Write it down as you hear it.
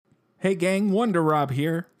Hey gang, Wonder Rob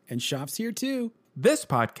here. And Shop's here too. This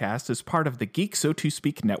podcast is part of the Geek So To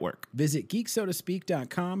Speak network. Visit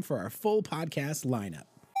geeksotospeak.com for our full podcast lineup.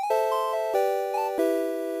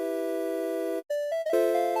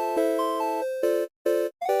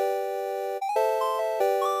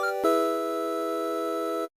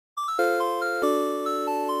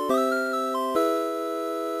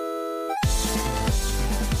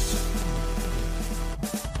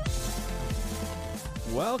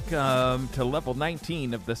 Welcome to level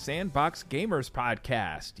 19 of the Sandbox Gamers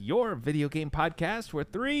Podcast, your video game podcast where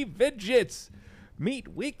three vidgets meet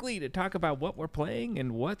weekly to talk about what we're playing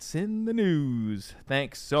and what's in the news.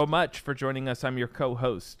 Thanks so much for joining us. I'm your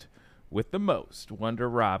co-host with the most, Wonder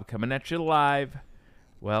Rob, coming at you live,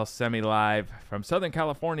 well, semi-live from Southern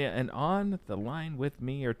California. And on the line with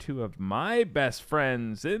me are two of my best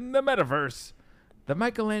friends in the metaverse, the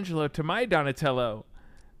Michelangelo to my Donatello,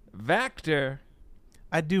 Vactor.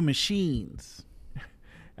 I do machines.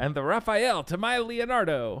 And the Raphael to my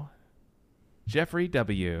Leonardo, Jeffrey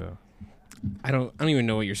W. I don't even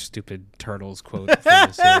know what your stupid Turtles quote from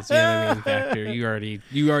this is. You know what I mean, Factor?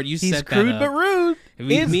 You He's set crude that but up. rude.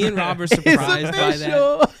 Me and Rob are surprised by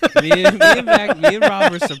official. that. Me and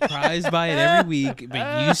Rob are surprised by it every week,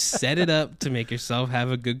 but you set it up to make yourself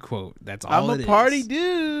have a good quote. That's all I'm it a party is.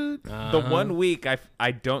 dude. The one week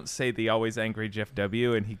I don't say the always angry Jeff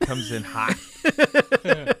W. and he comes in hot.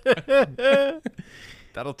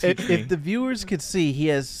 That'll teach me. If the viewers could see, he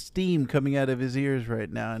has steam coming out of his ears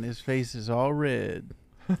right now, and his face is all red.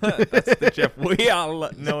 That's the Jeff we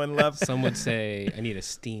all know and love. Some would say, I need a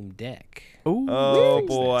Steam Deck. Ooh. Oh, Fix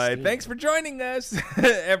that boy. Steam. Thanks for joining us,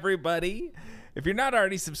 everybody. If you're not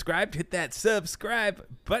already subscribed, hit that subscribe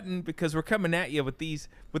button because we're coming at you with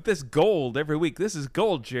this gold every week. This is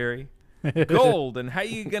gold, Jerry. Gold. And how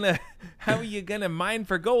are you gonna mine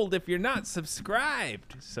for gold if you're not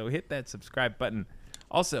subscribed? So hit that subscribe button.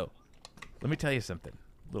 Also, let me tell you something.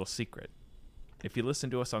 Little secret. If you listen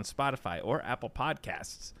to us on Spotify or Apple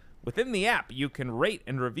Podcasts, within the app, you can rate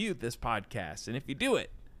and review this podcast. And if you do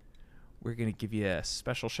it, we're going to give you a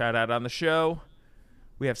special shout out on the show.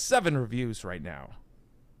 We have 7 reviews right now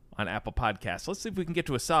on Apple Podcasts. Let's see if we can get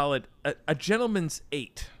to a gentleman's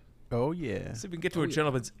 8. Oh, yeah. Let's see if we can get to a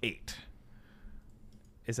gentleman's 8.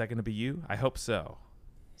 Is that going to be you? I hope so.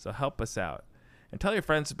 So help us out. And tell your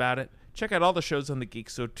friends about it. Check out all the shows on the Geek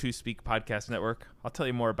So To Speak podcast network. I'll tell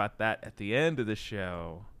you more about that at the end of the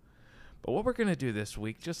show. But what we're going to do this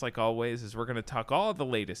week, just like always, is we're going to talk all the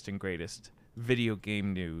latest and greatest video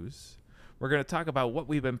game news. We're going to talk about what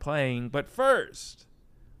we've been playing. But first,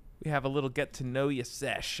 we have a little get-to-know-you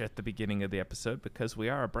sesh at the beginning of the episode because we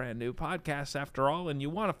are a brand new podcast after all, and you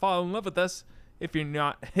want to fall in love with us if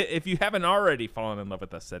you haven't already fallen in love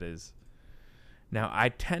with us, that is. Now, I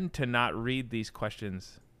tend to not read these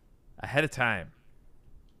questions ahead of time.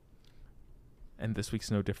 And this week's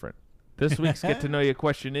no different. This week's Get to Know You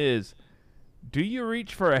question is, do you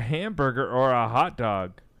reach for a hamburger or a hot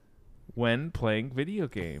dog when playing video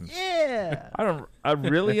games? Yeah. I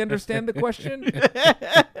really understand the question.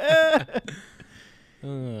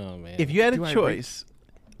 Oh, man. If you had Do a I choice,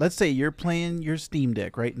 let's say you're playing your Steam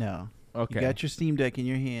Deck right now. Okay. You got your Steam Deck in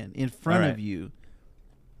your hand. In front All right. of you,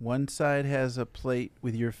 one side has a plate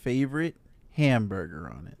with your favorite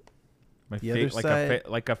hamburger on it. My The other side-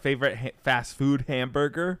 like a favorite fast food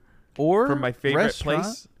hamburger Or from my favorite restaurant,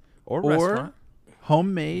 place or or restaurant.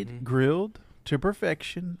 homemade, grilled to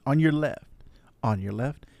perfection on your left. On your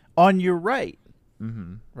left. On your right.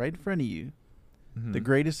 Mm-hmm. Right in front of you. Mm-hmm. The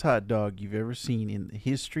greatest hot dog you've ever seen in the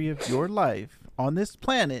history of your life on this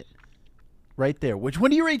planet. Right there. Which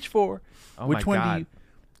one do you reach for? Oh Which my one God.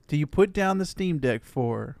 do you put down the Steam Deck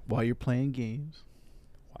for while you're playing games?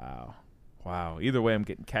 Wow. Either way, I'm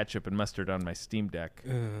getting ketchup and mustard on my Steam Deck.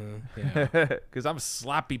 Yeah. Because I'm a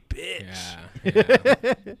sloppy bitch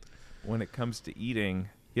Yeah. when it comes to eating.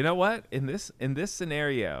 You know what? In this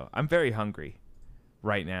scenario, I'm very hungry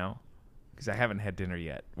right now because I haven't had dinner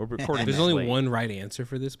yet. We're recording There's this only late. one right answer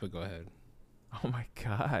for this, but go ahead. Oh, my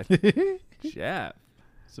God. Jeff.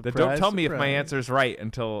 Surprise, Don't tell me if my surprise. answer's right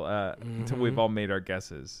until we've all made our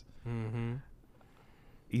guesses. Mm-hmm.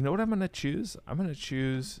 You know what I'm going to choose? I'm going to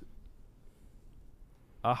choose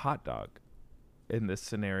a hot dog in this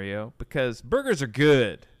scenario because burgers are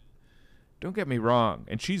good. Don't get me wrong.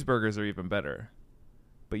 And cheeseburgers are even better.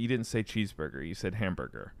 But you didn't say cheeseburger. You said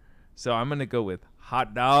hamburger. So I'm going to go with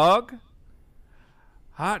hot dog.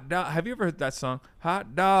 Hot dog. Have you ever heard that song?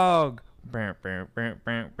 Hot dog.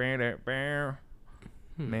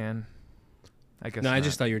 Man. I guess. No, I not.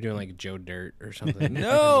 just thought you were doing like Joe Dirt or something.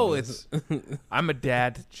 No, it's. I'm a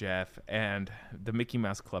dad, Jeff, and the Mickey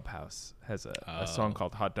Mouse Clubhouse has a song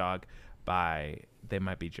called "Hot Dog" by They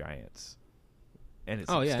Might Be Giants, and it's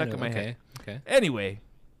Oh yeah, stuck I know. in my Okay. head. Okay. Anyway,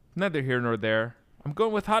 neither here nor there. I'm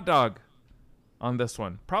going with hot dog on this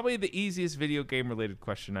one. Probably the easiest video game related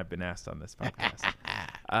question I've been asked on this podcast.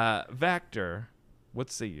 Vactor,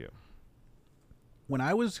 what say you? When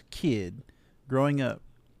I was a kid growing up,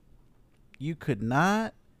 you could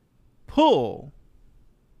not pull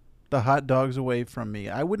the hot dogs away from me.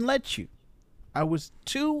 I wouldn't let you. I was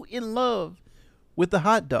too in love with the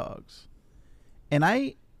hot dogs. And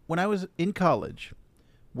when I was in college,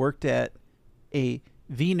 worked at a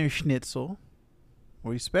Wiener Schnitzel,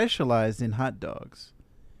 where we specialized in hot dogs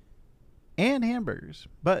and hamburgers.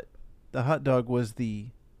 But the hot dog was the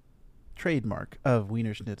trademark of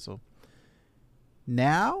Wiener Schnitzel.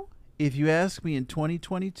 Now, if you ask me in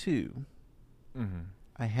 2022,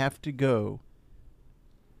 I have to go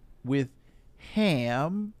with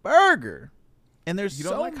hamburger. And there's You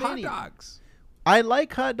so don't like many. hot dogs. I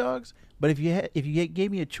like hot dogs, but if you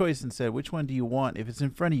gave me a choice and said which one do you want, if it's in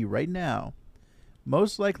front of you right now,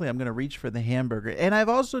 most likely I'm going to reach for the hamburger. And I've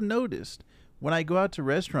also noticed when I go out to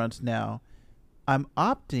restaurants now, I'm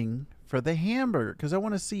opting for the hamburger because I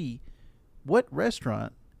want to see what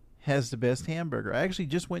restaurant has the best hamburger. I actually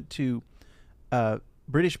just went to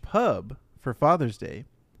British Pub for Father's Day.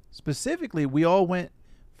 Specifically, we all went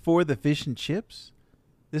for the fish and chips.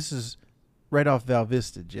 This is right off Val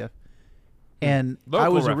Vista, Jeff. And Local I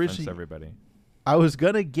was reference, originally everybody. I was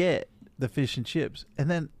gonna get the fish and chips, and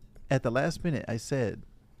then at the last minute I said,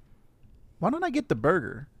 "Why don't I get the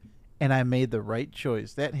burger?" And I made the right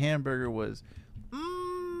choice. That hamburger was,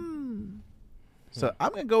 So I'm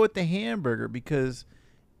gonna go with the hamburger because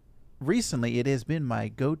recently it has been my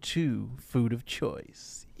go-to food of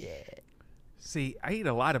choice. Yeah. See, I eat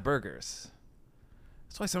a lot of burgers.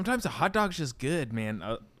 That's why sometimes a hot dog's just good, man.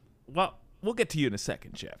 Well, we'll get to you in a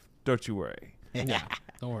second, Jeff. Don't you worry. Yeah.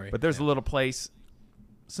 Don't worry. But there's a little place,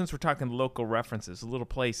 since we're talking local references, a little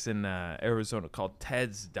place in Arizona called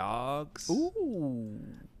Ted's Dogs. Ooh.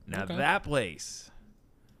 Now Okay. that place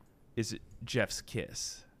is Jeff's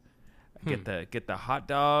kiss. Get the hot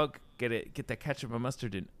dog, get the ketchup and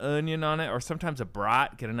mustard and onion on it, or sometimes a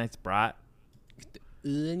brat. Get a nice brat.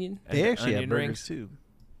 Onion. And They the actually have onion burgers rings. too.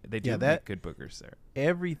 They do Yeah, make good burgers there.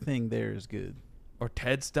 Everything there is good. Or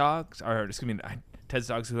Ted's Dogs, or excuse me, Ted's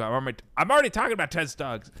Dogs. Who I'm already talking about Ted's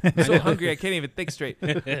Dogs. I'm so hungry I can't even think straight.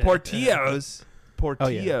 Portillo's. Oh,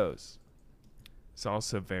 yeah. It's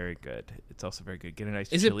also very good. It's also very good. Get a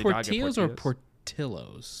nice Is it chili dog at Portillo's or Portillo's.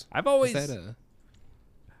 Portillo's? I've always. Is that a?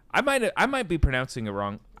 I might be pronouncing it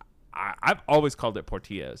wrong. I've always called it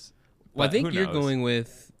Portillo's. Well, I but think who you're knows? going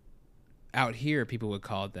with. Out here, people would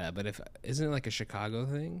call it that, but isn't it like a Chicago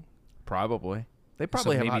thing? Probably. They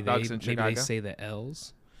probably have hot dogs in Chicago. Maybe they say the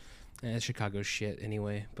L's. It's Chicago shit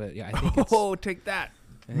anyway. But yeah, I think it's. Oh, take that,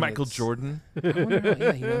 think Michael it's- Jordan. I wonder how- yeah,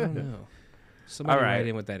 I don't know. Somebody All right. write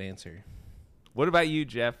in with that answer. What about you,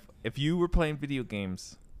 Jeff? If you were playing video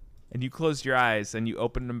games and you closed your eyes and you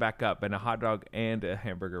opened them back up and a hot dog and a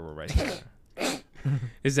hamburger were right there.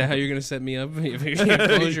 Is that how you're gonna set me up? If you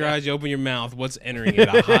close your eyes, you open your mouth. What's entering it?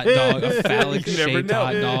 A hot dog, a phallic You never shaped know.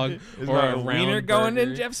 hot dog, Is or my a round wiener going in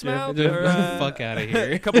burger? Jeff's Yeah, mouth? the Or, fuck out of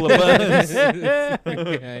here. a couple of buns.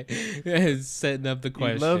 Okay. Setting up the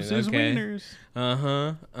question. He loves his okay. wieners.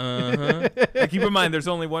 Keep in mind, there's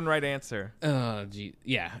only one right answer. Oh, gee,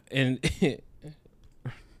 yeah, and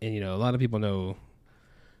and a lot of people know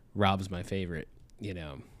Rob's my favorite.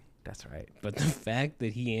 That's right. But the fact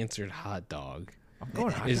that he answered hot dog. I'm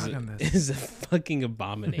going hot Is dog a, on this. is a fucking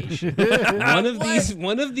abomination.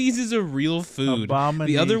 one of these is a real food. The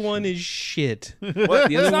other Abomination. one is shit. What? The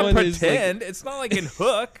Let's other not one is like- pretend. It's not like in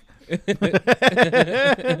Hook.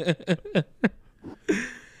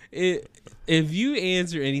 If you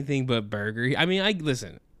answer anything but burger, I mean,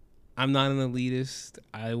 listen. I'm not an elitist.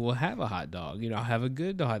 I will have a hot dog. I'll have a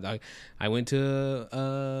good hot dog. I went to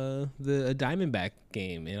a Diamondback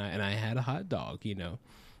game and I had a hot dog.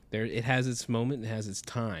 There it has its moment. It has its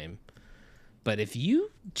time. But if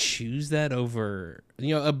you choose that over,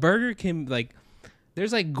 a burger can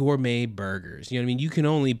there's gourmet burgers. You know what I mean? You can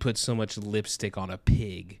only put so much lipstick on a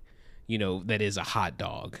pig. That is a hot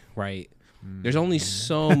dog, right? There's only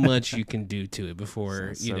so much you can do to it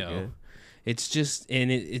before Sounds so good. It's just,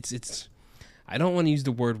 and it's. I don't want to use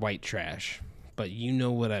the word white trash, but you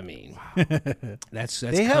know what I mean. That's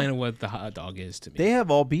They have- kind of what the hot dog is to me. They have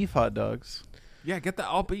all beef hot dogs. Yeah, get the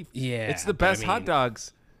all beef. Yeah, It's the but I best hot mean-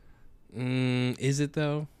 dogs. Is it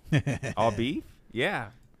though? All beef? Yeah.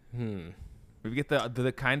 We get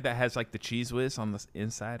the kind that has like the cheese whiz on the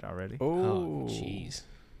inside already. Oh, jeez.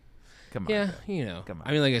 Come on. Yeah, man. you know. Come on.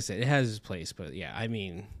 I mean, like I said, it has its place, but yeah, I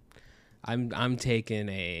mean, I'm taking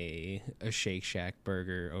a Shake Shack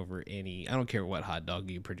burger over any. I don't care what hot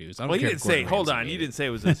dog you produce. I don't Well, care you if didn't say. Gordon Hold Ramsay on. made You it. didn't say it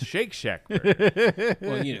was a Shake Shack burger.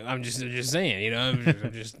 Well, you know, I'm just saying. You know,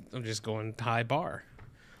 I'm just going high bar.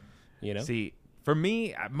 You know. See, for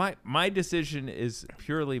me, my decision is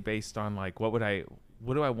purely based on like what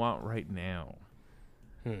do I want right now.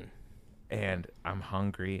 And I'm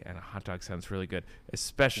hungry, and a hot dog sounds really good,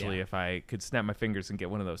 especially if I could snap my fingers and get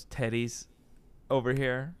one of those Teddies over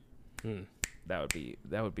here. That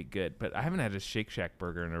would be good. But I haven't had a Shake Shack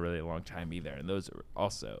burger in a really long time either, and those are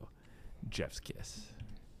also Jeff's kiss.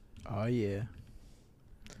 Oh yeah.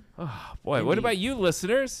 Oh boy, what about you,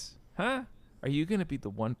 listeners? Huh? Are you gonna be the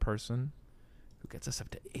one person who gets us up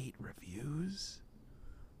to 8 reviews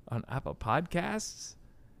on Apple Podcasts?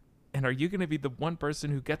 And are you going to be the one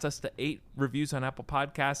person who gets us to 8 reviews on Apple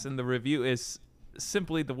Podcasts and the review is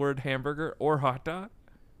simply the word hamburger or hot dog?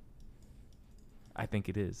 I think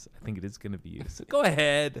it is. I think it is going to be you. So go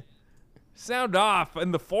ahead. Sound off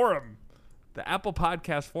in the forum, the Apple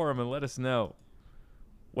Podcast forum, and let us know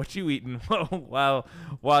what you eating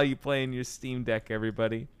while you playing your Steam Deck,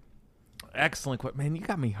 everybody. Excellent. Man, you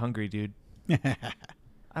got me hungry, dude.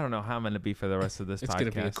 I don't know how I'm going to be for the rest of this podcast. It's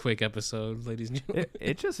going to be a quick episode, ladies and gentlemen.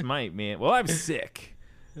 It just might, man. Well, I'm sick.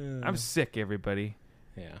 I'm sick, everybody.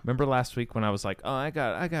 Yeah. Remember last week when I was like, oh, I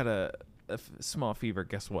got a small fever.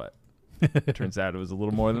 Guess what? Turns out it was a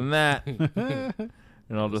little more than that. And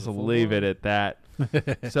I'll just leave it at that.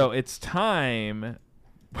 So it's time.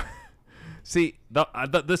 See,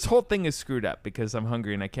 this whole thing is screwed up because I'm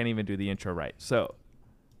hungry and I can't even do the intro right. So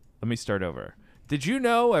let me start over. Did you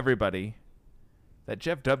know, everybody, that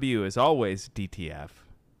Jeff W. is always DTF,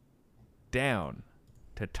 down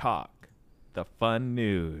to talk the fun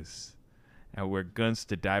news? And we're going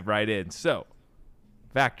to dive right in. So,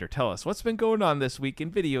 Vactor, tell us, what's been going on this week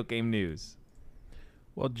in video game news?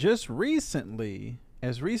 Well, just recently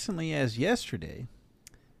as yesterday,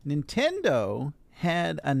 Nintendo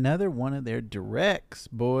had another one of their directs,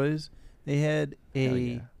 boys. They had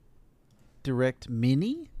a Direct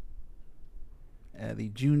Mini, the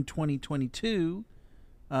June 2022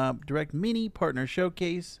 Direct Mini Partner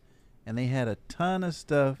Showcase, and they had a ton of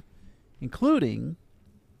stuff, including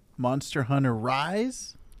Monster Hunter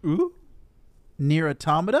Rise, Nier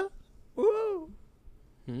Automata,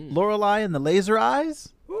 Lorelei and the Laser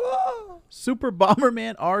Eyes, Super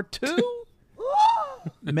Bomberman R2,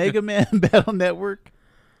 Mega Man Battle Network,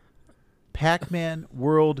 Pac-Man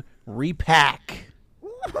World Repack,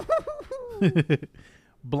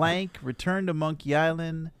 Blank, Return to Monkey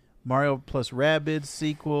Island, Mario plus Rabbids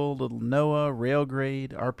sequel, Little Noah,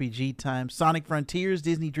 Railgrade, RPG Time, Sonic Frontiers,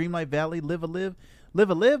 Disney Dreamlight Valley, Live Alive,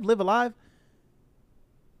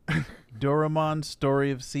 Doraemon,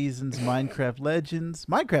 Story of Seasons, Minecraft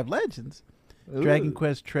Legends, Dragon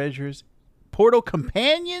Quest Treasures, Portal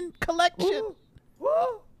Companion Collection,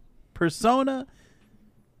 Persona,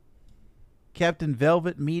 Captain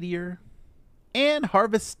Velvet Meteor, and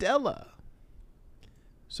Harvestella.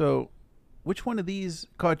 So, which one of these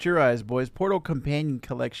caught your eyes, boys? Portal Companion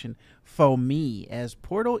Collection for me, as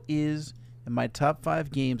Portal is in my top 5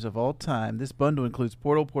 games of all time. This bundle includes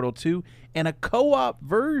Portal, Portal 2, and a co-op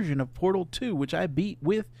version of Portal 2, which I beat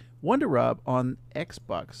with Wonder Rob on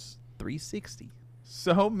Xbox 360.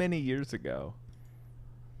 So many years ago.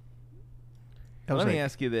 Let me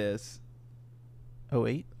ask you this.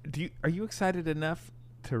 08? Are you excited enough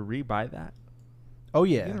to rebuy that? Oh,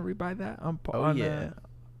 yeah. You gonna rebuy that on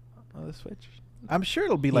the Switch? I'm sure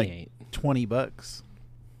it'll be like $20.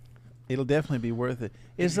 It'll definitely be worth it.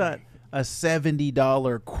 It's not a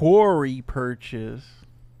 $70 quarry purchase.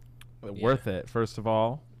 Worth it, first of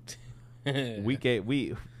all.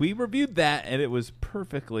 we reviewed that and it was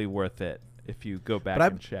perfectly worth it if you go back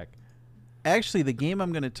and check. Actually, the game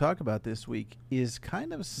I'm going to talk about this week is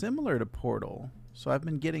kind of similar to Portal. So I've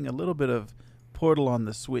been getting a little bit of Portal on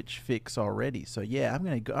the Switch fix already. So yeah, I'm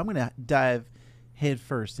going to dive head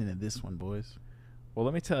first into this one, boys. Well,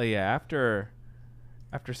 let me tell you, after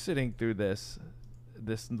sitting through this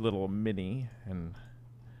little mini and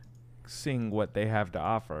seeing what they have to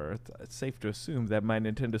offer, it's safe to assume that my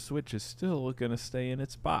Nintendo Switch is still going to stay in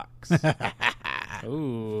its box.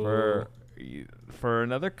 Ooh. For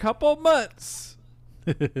another couple months.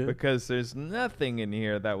 Because there's nothing in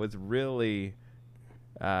here that was really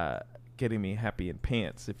getting me happy in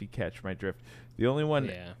pants, if you catch my drift. The only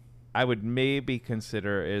one I would maybe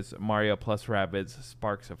consider is Mario plus Rabbids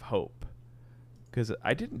Sparks of Hope, because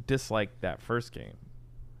I didn't dislike that first game.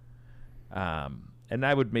 And And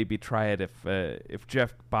I would maybe try it if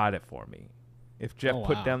Jeff bought it for me. If Jeff Oh,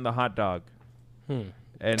 put wow. down the hot dog and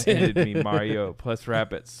handed me Mario plus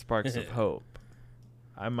Rabbids Sparks of Hope,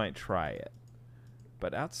 I might try it.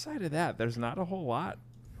 But outside of that, there's not a whole lot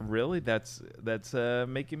really that's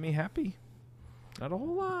making me happy. Not a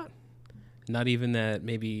whole lot. Not even that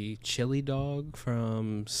maybe chili dog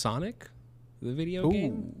from Sonic, the video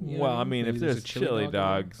game. You Well, know? I mean, Maybe if there's there's a chili dog in there.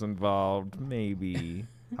 dogs involved, maybe.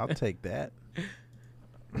 I'll take that.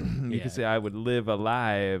 You Yeah. could say I would live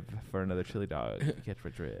alive for another chili dog. Catch for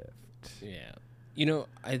drift. Yeah. You know,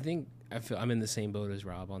 I think I feel I'm in the same boat as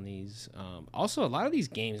Rob on these. Also, a lot of these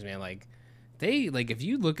games, man, like if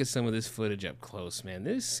you look at some of this footage up close, man,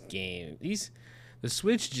 this game, the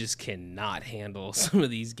Switch just cannot handle some of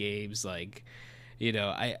these games. Like, you know,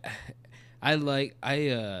 I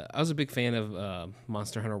was a big fan of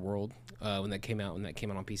Monster Hunter World when that came out on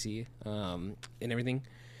PC and everything,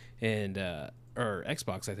 and or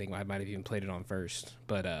Xbox. I think I might have even played it on first,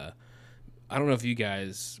 but I don't know if you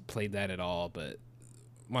guys played that at all. But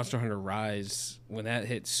Monster Hunter Rise, when that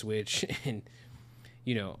hit Switch, and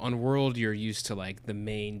you know, on World you're used to like the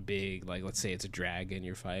main big, like let's say it's a dragon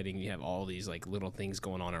you're fighting, you have all these like little things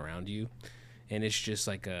going on around you, and it's just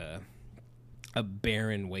like a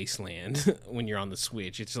barren wasteland when you're on the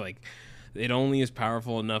Switch. It's like it only is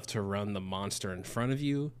powerful enough to run the monster in front of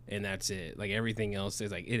you, and that's it. Like everything else is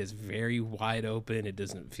like, it is very wide open. It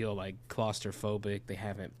doesn't feel like claustrophobic. They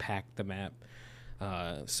haven't packed the map.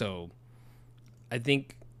 So I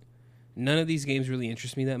think none of these games really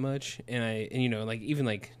interest me that much. And you know, like even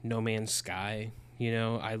like No Man's Sky, you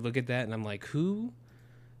know, I look at that and I'm like, who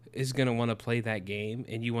is going to want to play that game?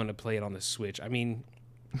 And you want to play it on the Switch? I mean,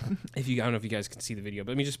 I don't know if you guys can see the video,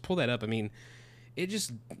 but I mean, just pull that up. I mean, it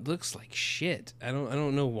just looks like shit. I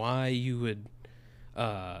don't know why you would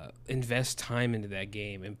invest time into that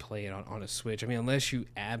game and play it on a Switch. I mean, unless you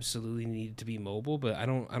absolutely need it to be mobile, but I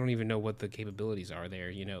don't even know what the capabilities are there,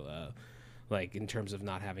 you know, like in terms of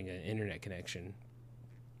not having an internet connection.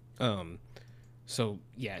 So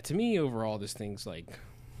yeah, to me overall, this thing's like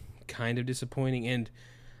kind of disappointing, and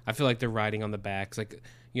I feel like they're riding on the backs. Like,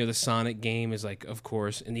 you know, the Sonic game is like, of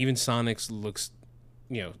course, and even Sonic's looks,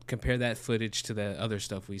 you know, compare that footage to the other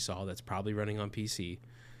stuff we saw that's probably running on PC.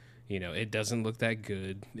 You know, it doesn't look that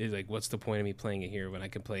good. It's like, what's the point of me playing it here when I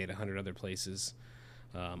can play it 100 other places?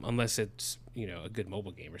 Unless it's, you know, a good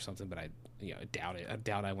mobile game or something, but I doubt it. I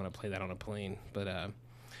doubt I want to play that on a plane. But I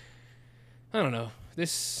don't know.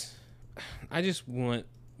 I just want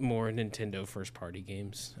more Nintendo first party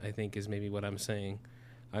games, I think, is maybe what I'm saying.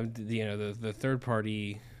 The third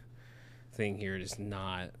party thing here is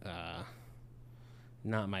not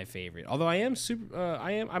my favorite. Although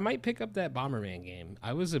I might pick up that Bomberman game.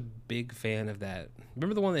 I was a big fan of that.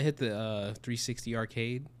 Remember the one that hit the 360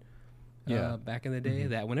 arcade? Yeah. Back in the day.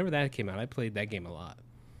 That whenever that came out, I played that game a lot.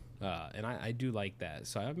 And I do like that.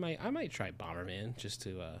 So I might try Bomberman just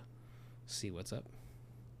to see what's up.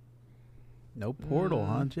 No Portal,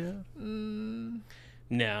 huh, Jeff?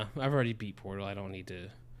 No, I've already beat Portal. I don't need to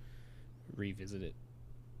revisit it.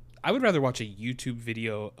 I would rather watch a YouTube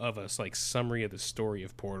video of a like summary of the story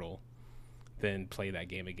of Portal than play that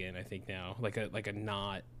game again. I think now, like a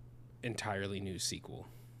not entirely new sequel.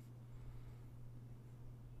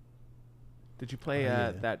 Did you play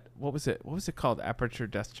yeah. that? What was it? What was it called? Aperture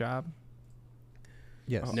Death Job?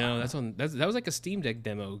 Yes. No, that was like a Steam Deck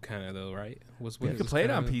demo kind of though, right? You can play it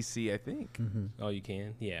on PC, I think. Oh, you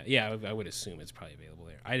can. Yeah. I would assume it's probably available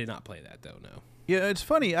there. I did not play that though. No. Yeah, it's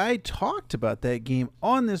funny. I talked about that game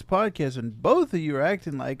on this podcast, and both of you are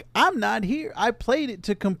acting like I'm not here. I played it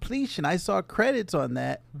to completion. I saw credits on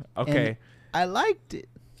that. Okay. and I liked it.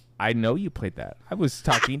 I know you played that. I was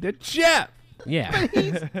talking to Jeff. Yeah.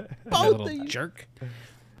 Both little of you. jerk.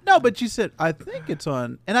 No, but you said I think it's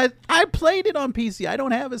on, and I played it on PC. I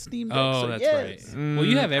don't have a Steam Deck. Oh, so that's yes. right. Well,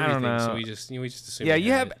 you have I don't everything, so know. we just assume. Yeah,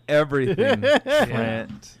 you had have everything,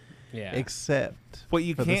 Trent. Yeah. Except What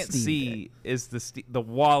you for the can't Steam see Deck. is the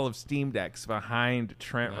wall of Steam Decks behind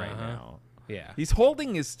Trent right Uh-huh. now. Yeah. He's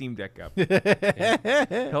holding his Steam Deck up. He'll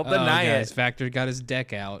Oh, deny guys, it. Factor got his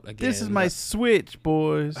deck out again. This is my Switch,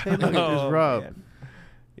 boys. Hey, look at this, Oh, Rob. man.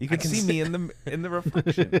 You can see me in the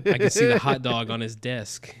reflection. I can see the hot dog on his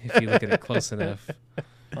desk if you look at it close enough.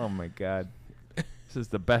 Oh my god. This is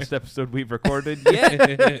the best episode we've recorded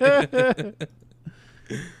yet.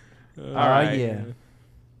 All right. Yeah.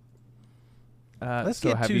 Let's so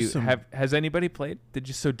get have to you some- has anybody played? Did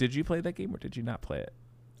you play that game or did you not play it?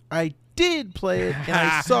 I did play it, and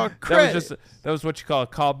I saw That credits. that was what you call a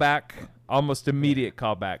callback, almost immediate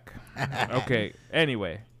callback. Okay.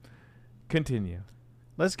 Anyway, continue.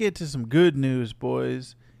 Let's get to some good news,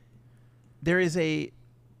 boys. there is a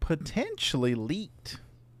potentially leaked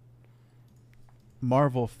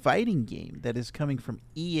Marvel fighting game that is coming from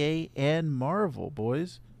EA and Marvel,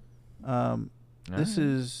 boys. This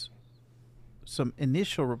is some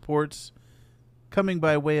initial reports coming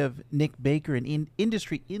by way of Nick Baker, an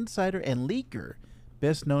industry insider and leaker,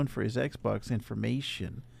 best known for his Xbox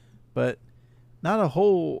information, but not a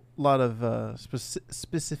whole lot of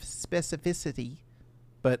specificity.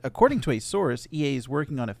 But according to a source, EA is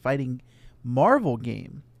working on a fighting Marvel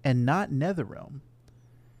game and not NetherRealm.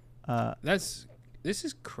 This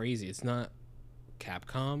is crazy. It's not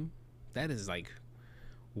Capcom. That is like,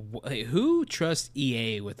 who trusts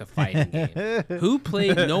EA with a fighting game?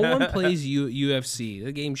 No one plays UFC.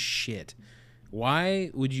 The game's shit.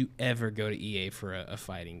 Why would you ever go to EA for a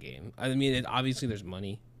fighting game? I mean, obviously there's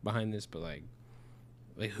money behind this, but like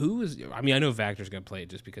who is? I mean, I know Vactor's gonna play it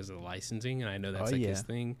just because of the licensing, and I know that's his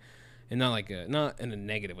thing, and not in a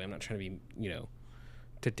negative way. I'm not trying to be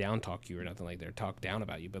to down talk you or nothing like that, or talk down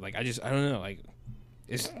about you, but like I don't know, like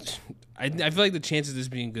I feel like the chances of this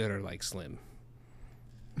being good are like slim.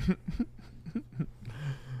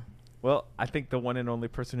 Well, I think the one and only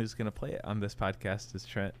person who's going to play it on this podcast is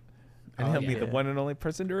Trent. And he'll be the one and only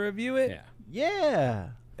person to review it. Yeah.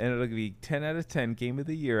 And it'll be 10 out of 10 game of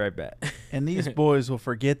the year, I bet. And these boys will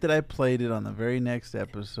forget that I played it on the very next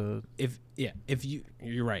episode.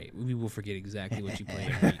 You're right. We will forget exactly what you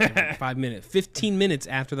played every 5 minutes, 15 minutes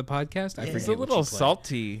after the podcast. I forget It's a little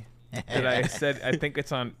salty that I said I think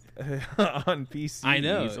it's on PC. I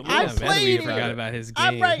know. I played it. Forgot about his game.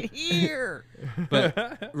 I'm right here.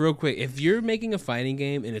 But real quick, if you're making a fighting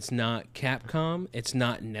game and it's not Capcom, it's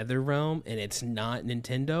not NetherRealm, and it's not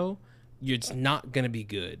Nintendo, it's not going to be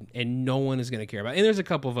good, and no one is going to care about it. And there's a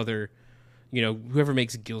couple of other, whoever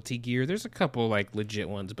makes Guilty Gear, there's a couple like legit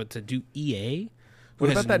ones, but to do EA, what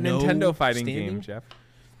about that Nintendo fighting game, Jeff?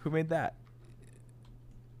 Who made that?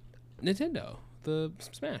 Nintendo. The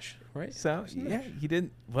Smash, right? So, yeah, you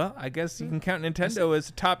didn't. Well, I guess you can count Nintendo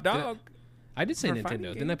as top dog. I did say for Nintendo. fighting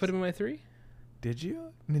Didn't I put him in my 3? Did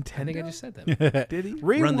you? Nintendo? I think I just said that. Did he?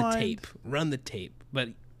 Run the tape. But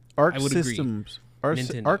Arc I would Systems.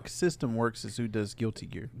 Nintendo. Arc System Works is who does Guilty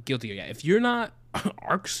Gear. Guilty Gear, yeah. If you're not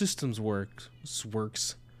Arc Systems works,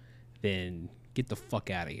 then get the fuck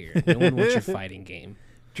out of here. No one wants your fighting game.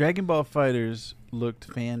 Dragon Ball Fighters looked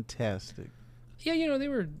fantastic. Yeah,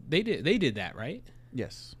 they did that, right?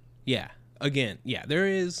 Yes. Yeah. Again, yeah, there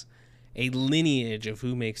is a lineage of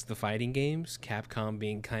who makes the fighting games, Capcom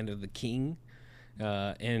being kind of the king,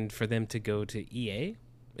 and for them to go to EA,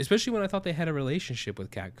 especially when I thought they had a relationship with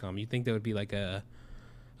Capcom, you'd think that would be like a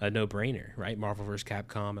no-brainer, right? Marvel vs.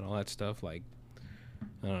 Capcom and all that stuff. Like,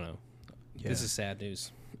 I don't know. Yeah. This is sad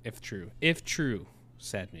news, if true. If true,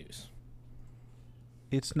 sad news.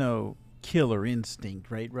 It's no Killer Instinct,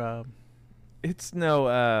 right, Rob? It's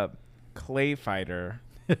no Clay Fighter.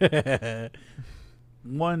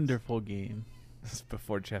 Wonderful game. This is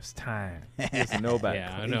before Jeff's time. He doesn't know about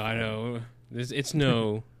Yeah, Clay I know. It's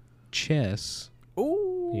no chess.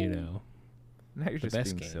 Ooh. Now you're just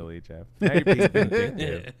being game. silly, Jeff. Now you're being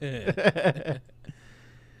vindictive.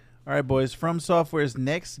 All right, boys. From Software's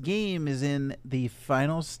next game is in the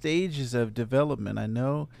final stages of development. I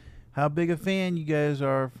know how big a fan you guys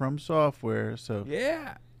are from Software. So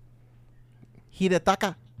Yeah.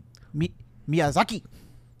 Hidetaka Miyazaki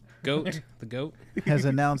The goat. has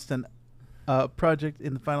announced an project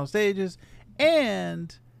in the final stages,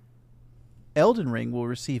 and Elden Ring will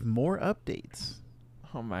receive more updates.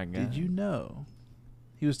 Oh, my God. Did you know?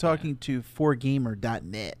 He was talking to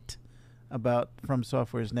 4gamer.net about From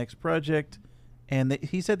Software's next project, and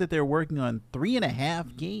he said that they're working on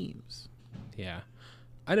 3.5 games. Yeah.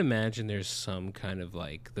 I'd imagine there's some kind of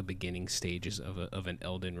like the beginning stages of an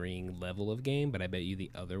Elden Ring level of game, but I bet you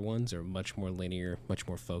the other ones are much more linear, much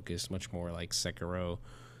more focused, much more like Sekiro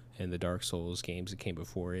and the Dark Souls games that came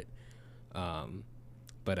before it.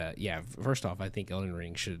 Yeah, first off, I think Elden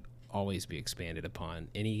Ring should always be expanded upon.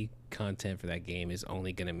 Any content for that game is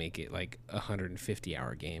only going to make it like a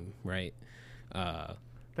 150-hour game, right?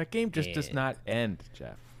 That game just does not end,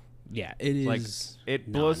 Jeff. Yeah, it is. Like, it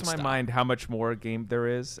blows my nonstop. mind how much more game there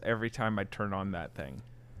is every time I turn on that thing.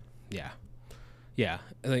 Yeah.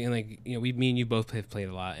 Me and you both have played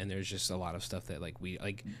a lot, and there's just a lot of stuff that we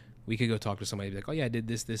could go talk to somebody and be like, oh yeah, I did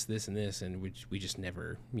this, and this, and we just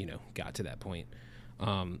never got to that point.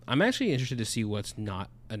 I'm actually interested to see what's not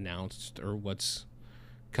announced or what's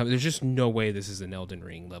coming. There's just no way this is an Elden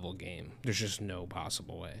Ring level game. There's just no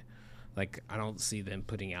possible way. Like, I don't see them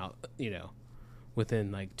putting out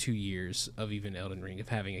within like 2 years of even Elden Ring, of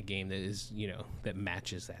having a game that is that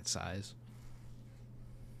matches that size.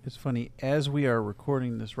 It's funny. As we are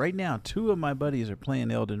recording this right now, 2 of my buddies are playing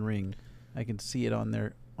Elden Ring. I can see it on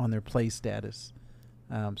their play status.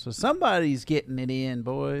 So somebody's getting it in,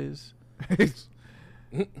 boys.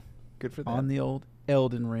 Good for them. On the old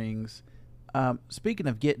Elden Rings. Speaking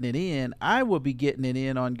of getting it in, I will be getting it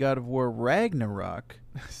in on God of War Ragnarok.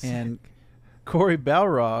 And Corey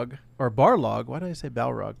Balrog, or Barlog, why did I say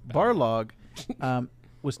Balrog? Barlog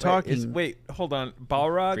was talking. Wait, hold on.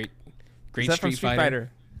 Balrog? Great Is that from Street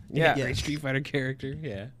Fighter. Yeah. Great Street Fighter character.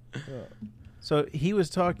 Yeah. So he was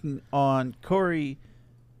talking on, Corey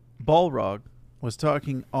Balrog was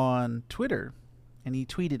talking on Twitter, and he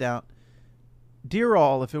tweeted out, "Dear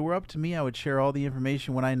all, if it were up to me, I would share all the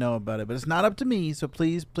information when I know about it. But it's not up to me, so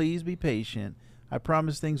please be patient. I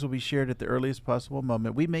promise things will be shared at the earliest possible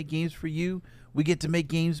moment. We make games for you. We get to make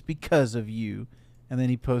games because of you." And then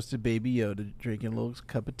he posted Baby Yoda drinking a little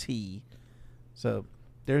cup of tea. So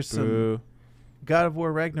there's some God of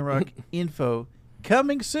War Ragnarok info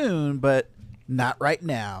coming soon, but not right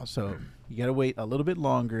now. So you got to wait a little bit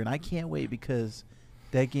longer. And I can't wait because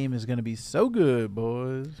that game is going to be so good,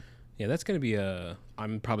 boys. Yeah, that's going to be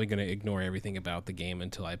I'm probably going to ignore everything about the game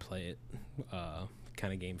until I play it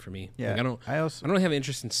kind of game for me. Yeah, Like, I don't have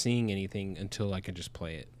interest in seeing anything until I can just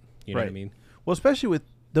play it. You know what I mean? Well, especially with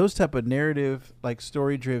those type of narrative, like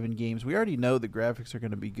story-driven games, we already know the graphics are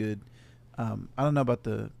going to be good. I don't know about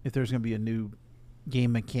if there's going to be a new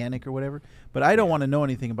game mechanic or whatever, but I don't want to know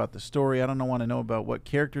anything about the story. I don't want to know about what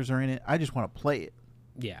characters are in it. I just want to play it.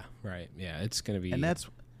 Yeah, right. Yeah, it's going to be... And that's...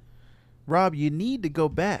 Rob, you need to go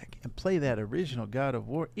back and play that original God of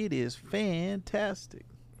War. It is fantastic.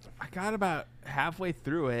 I got about halfway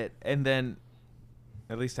through it, and then,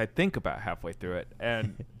 at least I think about halfway through it,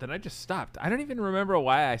 and then I just stopped. I don't even remember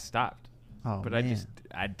why I stopped. Oh, but man.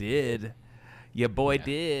 I did. Your boy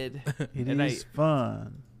did. It And is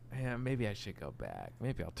fun. Yeah, maybe I should go back.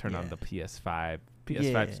 Maybe I'll turn on the PS5. Yeah.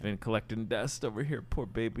 PS5's been collecting dust over here. Poor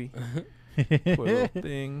baby. Poor little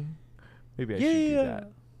thing. Maybe I should do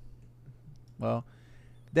that. Well,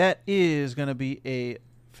 that is going to be a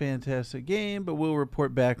fantastic game, but we'll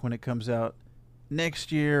report back when it comes out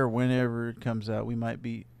next year or whenever it comes out. We might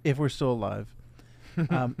be, if we're still alive.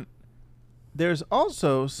 There's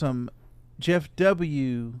also some Jeff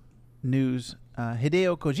W. news.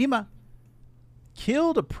 Hideo Kojima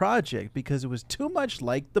killed a project because it was too much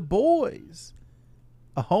like The Boys.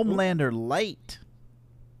 A Homelander light,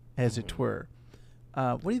 as it were.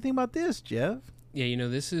 What do you think about this, Jeff? Yeah,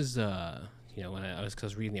 this is... when I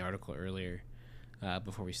was reading the article earlier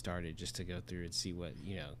before we started, just to go through and see what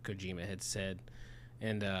Kojima had said,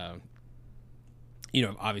 and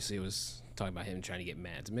obviously it was talking about him trying to get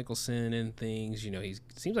Mads Mikkelsen and things. He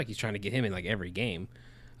seems like he's trying to get him in like every game,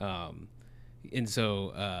 and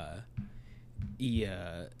so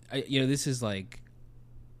this is like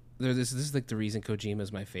this is like the reason Kojima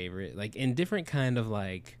is my favorite. Like in different kind of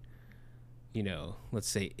like. Let's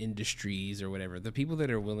say industries or whatever, the people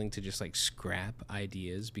that are willing to just like scrap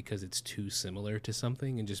ideas because it's too similar to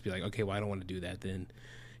something and just be like, okay, well, I don't want to do that then,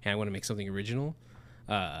 and I want to make something original,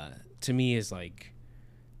 to me is like,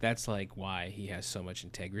 that's like why he has so much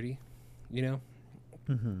integrity,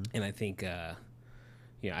 Mm-hmm. and I think, I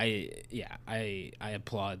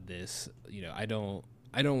applaud this. I don't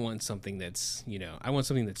want something that's, I want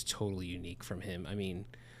something that's totally unique from him. I mean,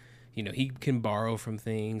 he can borrow from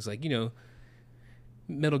things like,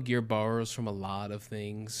 Metal Gear borrows from a lot of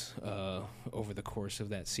things over the course of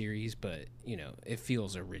that series, but it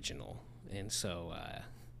feels original, and so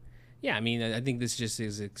I mean, I think this just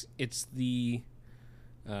is it's the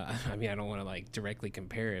I mean, I don't want to like directly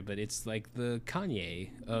compare it, but it's like the Kanye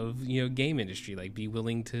of game industry. Like, be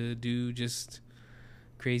willing to do just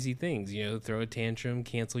crazy things, throw a tantrum,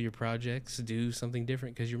 cancel your projects, do something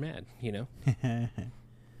different because you're mad,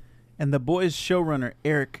 And The Boys showrunner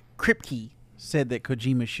Eric Kripke said that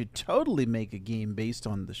Kojima should totally make a game based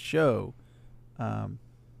on the show.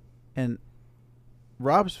 And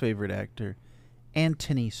Rob's favorite actor,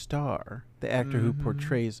 Anthony Starr, the actor who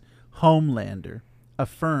portrays Homelander,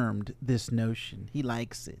 affirmed this notion. He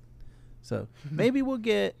likes it. So maybe we'll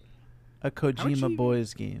get a Kojima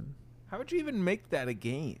Boys game. How would you even make that a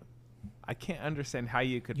game? I can't understand how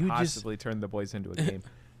you could You possibly turn The Boys into a game.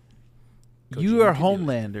 You are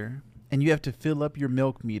Homelander, and you have to fill up your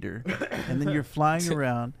milk meter, and then you're flying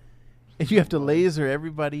around, and you have to laser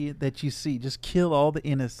everybody that you see. Just kill all the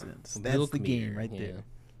innocents. That's Milk the game meter, right yeah. there.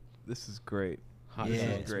 This is great. Hot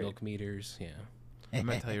Yeah. dogs, Great. milk meters, yeah. I'm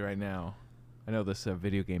going to tell you right now. I know this is a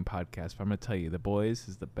video game podcast, but I'm going to tell you, The Boys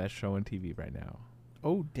is the best show on TV right now.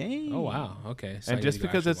 Oh, dang. Oh wow. Okay. So I And need just to go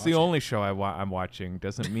because actually it's the watch it. only show I'm watching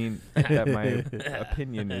doesn't mean that my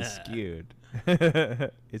opinion is skewed.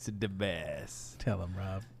 It's the best. Tell him,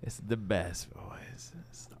 Rob. It's the best, boys.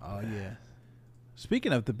 It's the Oh, best. yeah.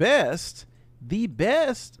 Speaking of the best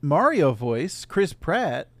Mario voice, Chris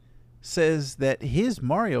Pratt, says that his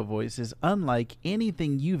Mario voice is unlike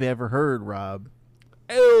anything you've ever heard, Rob.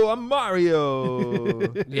 Oh, I'm Mario.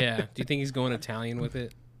 Yeah. Do you think he's going Italian with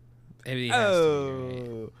it? Maybe he has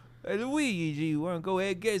to be, right? Luigi, you want to go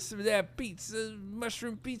ahead and get some of that pizza,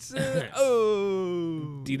 mushroom pizza?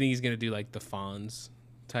 Oh. Do you think he's gonna do like the Fonz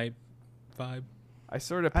type vibe? I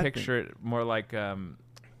sort of I think- picture it more like Andrew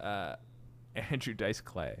Dice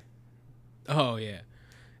Clay. Oh yeah.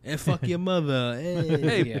 And fuck your mother. Hey,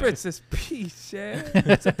 Hey, yeah. Princess Peach,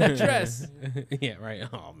 what's up the dress? Yeah, right.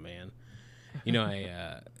 Oh man. You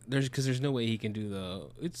know, there's no way he can do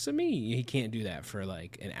it's a me. He can't do that for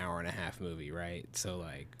like an hour and a half movie, right? So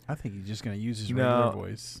like, I think he's just going to use his No. regular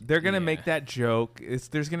voice. They're gonna Yeah. make that joke.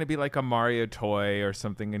 There's gonna be like a Mario toy or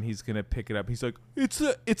something, and he's gonna pick it up. He's like,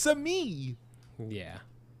 "It's a me," yeah,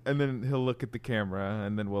 and then he'll look at the camera,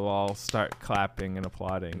 and then we'll all start clapping and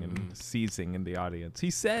applauding and seizing in the audience.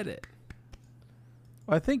 He said it.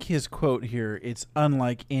 I think his quote here, it's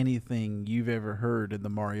unlike anything you've ever heard in the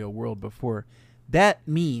Mario world before. That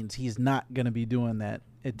means he's not going to be doing that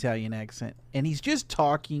Italian accent. And he's just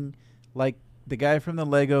talking like the guy from the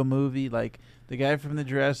Lego movie, like the guy from the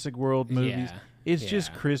Jurassic World movies. Yeah, It's just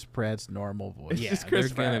yeah. Chris Pratt's normal voice. It's yeah. just Chris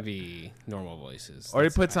They're gonna Pratt. be normal voices. Or he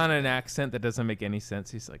That's puts how on I an feel. accent that doesn't make any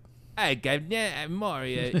sense. He's like, "I gave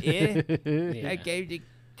Mario here. Yeah. I gave the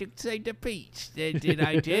peach. Did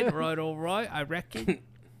I did right? All right, I reckon."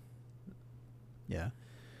 Yeah.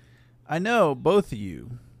 I know both of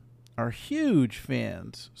you are huge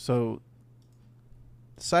fans. So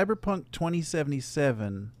Cyberpunk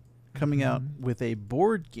 2077 coming out with a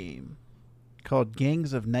board game called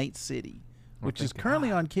Gangs of Night City, which is thank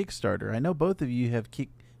currently on Kickstarter. I know both of you have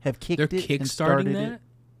kicked They're it and kickstarting started that. it.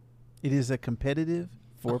 It is a competitive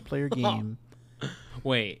 4-player game.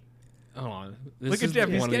 Wait, hold on. This Look at is Jeff.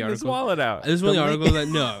 one He's of the getting his articles- wallet out. This is one of the The articles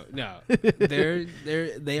that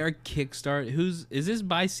no, they are kickstart. Is this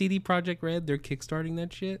by CD Projekt Red? They're kickstarting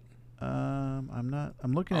that shit.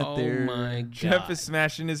 I'm looking at Oh their my god! Jeff is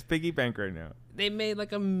smashing his piggy bank right now. They made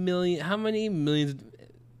like 1 million. How many millions?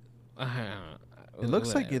 It looks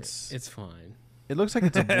like Whatever. it's- It's fine. It looks like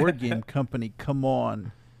it's a board game company. Come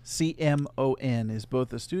on. CMON is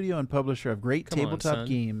both a studio and publisher of great Come on, tabletop son.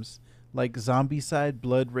 games like Zombicide,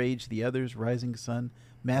 Blood Rage, The Others, Rising Sun,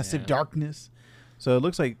 Massive Yeah. Darkness. So it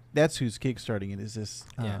looks like that's who's kickstarting it, is this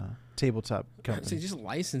Yeah. tabletop So company. just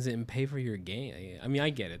license it and pay for your game. I mean, I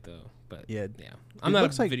get it though, but Yeah. yeah. It I'm not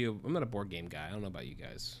looks a like- I'm not a board game guy. I don't know about you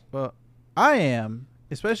guys. Well, I am,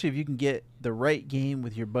 especially if you can get the right game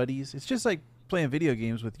with your buddies. It's just like playing video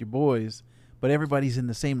games with your boys, but everybody's in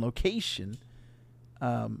the same location.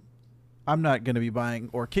 I'm not going to be buying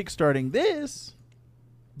or kickstarting this,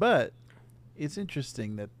 but it's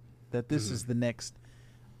interesting that this is the next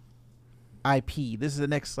IP. This is the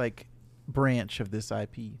next like branch of this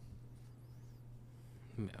IP.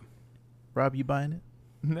 Yeah. Rob, you buying it?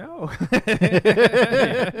 No.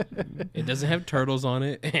 It doesn't have turtles on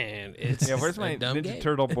it, and it's Yeah, where's a my dumb Ninja game.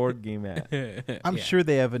 Turtle board game at? I'm Yeah. sure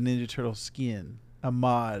they have a Ninja Turtle skin, a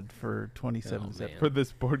mod for 2077. man. For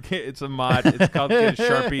this board game, it's a mod. It's called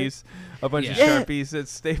Sharpies. A bunch of Yeah. Sharpies at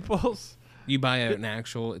Staples. You buy an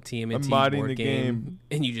actual TMNT modding board the game, game.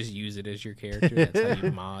 and you just use it as your character. That's how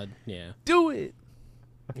you mod. Yeah. Do it.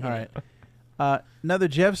 All right. Another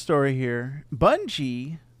Jeff story here.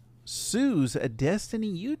 Bungie sues a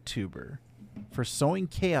Destiny YouTuber for sowing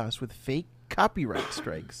chaos with fake copyright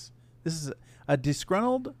strikes. This is a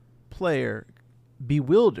disgruntled player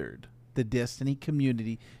bewildered the Destiny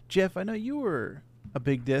community. Jeff, I know you were a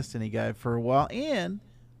big Destiny guy for a while and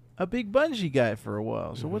a big Bungie guy for a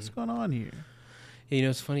while. So what's going on here? You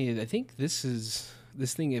know, it's funny. I think this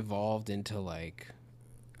thing evolved into like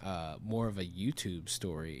more of a YouTube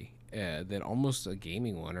story than almost a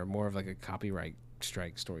gaming one, or more of like a copyright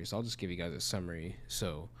strike story. So I'll just give you guys a summary.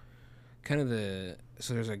 So,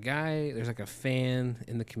 there's like a fan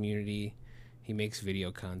in the community. He makes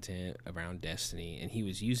video content around Destiny, and he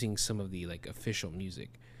was using some of the like official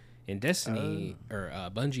music. And Destiny or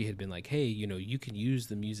Bungie had been like, hey, you know, you can use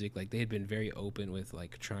the music. Like they had been very open with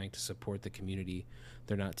like trying to support the community.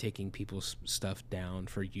 They're not taking people's stuff down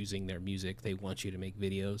for using their music. They want you to make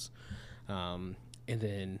videos. And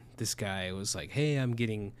then this guy was like, hey, I'm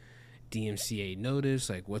getting DMCA notice.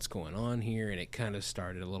 Like, what's going on here? And it kind of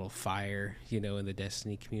started a little fire, you know, in the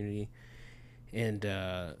Destiny community. And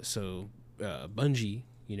so Bungie,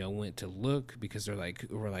 went to look because we're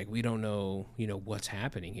like, we don't know, what's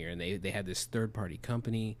happening here. And they had this third party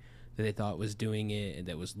company that they thought was doing it and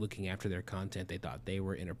that was looking after their content. They thought they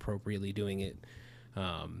were inappropriately doing it.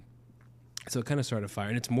 So it kind of started a fire,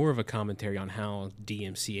 and it's more of a commentary on how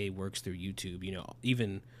DMCA works through YouTube.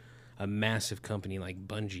 Even a massive company like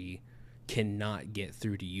Bungie cannot get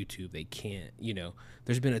through to YouTube. They can't,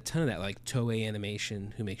 there's been a ton of that, like Toei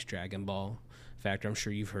Animation, who makes Dragon Ball. Factor, I'm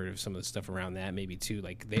sure you've heard of some of the stuff around that maybe too.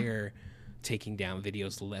 Like they're taking down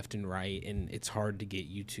videos left and right, and it's hard to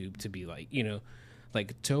get YouTube to be like,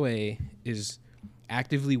 like Toei is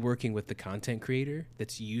actively working with the content creator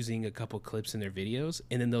that's using a couple clips in their videos,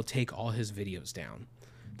 and then they'll take all his videos down.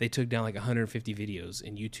 They took down like 150 videos,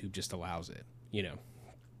 and YouTube just allows it,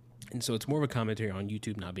 And so it's more of a commentary on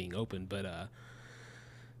YouTube not being open. But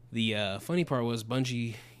the funny part was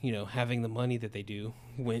Bungie, having the money that they do,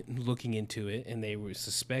 went looking into it, and they were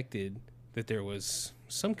suspected that there was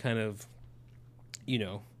some kind of,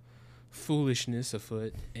 foolishness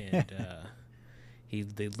afoot, and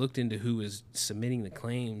they looked into who was submitting the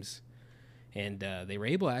claims, and they were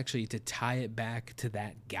able actually to tie it back to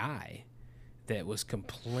that guy that was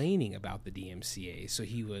complaining about the DMCA. So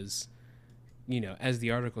he was, as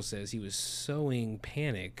the article says, he was sowing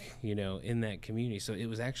panic, in that community. So it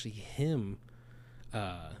was actually him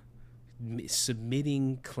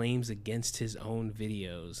submitting claims against his own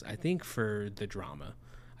videos, I think for the drama.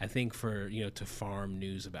 I think for, to farm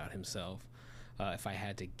news about himself, if I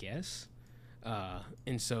had to guess.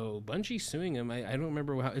 And so Bungie suing him. I don't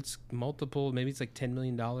remember how, it's multiple, maybe it's like $10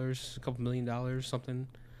 million, a couple $1 million, something.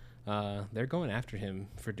 They're going after him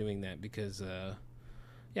for doing that because,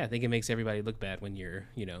 I think it makes everybody look bad when you're,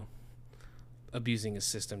 abusing a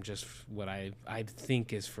system just what I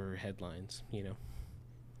think is for headlines,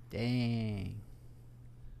 Dang.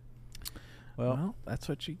 Well, that's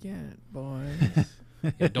what you get, boys.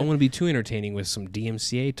 Don't want to be too entertaining with some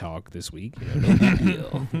DMCA talk this week. No big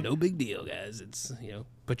deal. No big deal, guys. It's,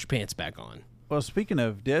 put your pants back on. Well, speaking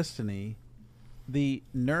of Destiny, the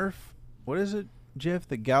Nerf, what is it, Jeff?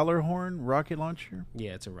 The Gallarhorn rocket launcher?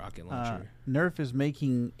 Yeah, it's a rocket launcher. Nerf is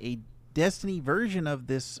making a Destiny version of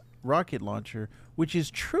this rocket launcher, which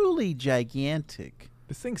is truly gigantic.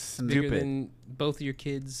 This thing's Bigger stupid. than both of your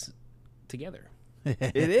kids together.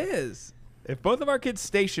 It is. If both of our kids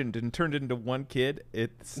stationed and turned into one kid,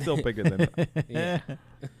 it's still bigger than Yeah.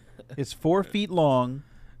 It's 4 feet long,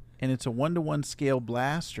 and it's a 1-to-1 scale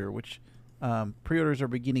blaster, which pre-orders are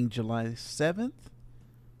beginning July 7th,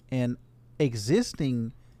 and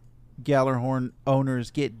existing Gallarhorn owners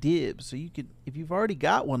get dibs. So you could, if you've already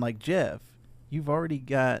got one like Jeff, you've already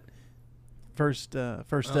got first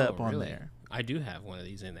up on really? there. I do have one of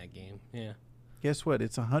these in that game. Yeah. Guess what?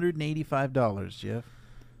 It's $185, Jeff.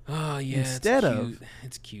 Oh, yeah. Instead it's of- cute.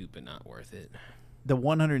 It's cute, but not worth it. The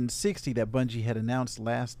 160 that Bungie had announced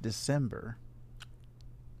last December.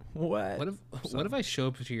 What? What if I show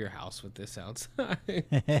up to your house with this outside?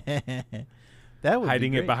 That would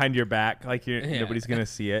Hiding be it great. behind your back like Yeah. nobody's going to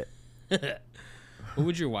see it. What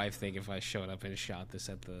would your wife think if I showed up and shot this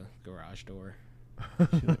at the garage door?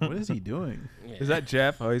 She's like, what is he doing? Yeah. Is that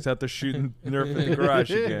Jeff? Oh, he's out there shooting Nerf in the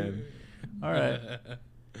garage again. All right.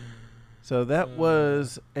 So that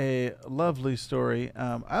was a lovely story.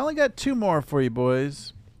 I only got 2 more for you,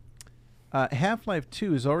 boys. Half-Life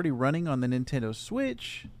 2 is already running on the Nintendo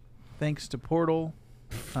Switch, thanks to Portal.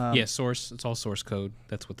 Yeah, source. It's all source code.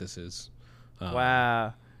 That's what this is.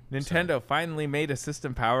 Wow. Nintendo finally made a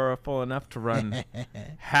system powerful enough to run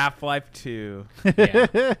Half-Life 2.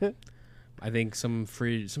 Yeah. I think some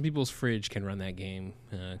people's fridge can run that game.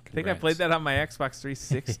 I think I played that on my Xbox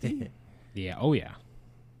 360. Yeah. Oh yeah.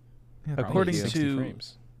 According Probably 60 to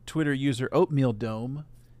frames. Twitter user Oatmeal Dome,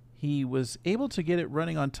 he was able to get it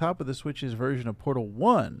running on top of the Switch's version of Portal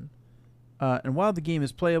 1. And while the game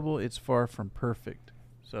is playable, it's far from perfect.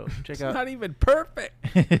 So check It's out not even perfect.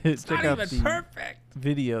 It's check not out even the perfect.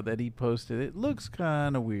 video that he posted. It looks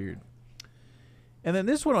kind of weird. And then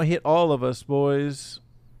this one will hit all of us, boys.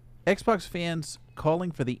 Xbox fans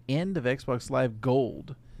calling for the end of Xbox Live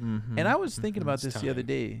Gold. Mm-hmm. And I was thinking about It's this the other time.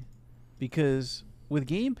 day because with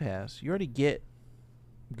Game Pass, you already get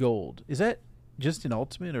Gold. Is that just in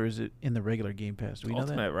Ultimate or is it in the regular Game Pass? Do we know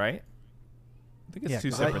that? Ultimate, right? I think it's Yeah,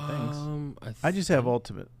 two 'cause I- separate things. I just have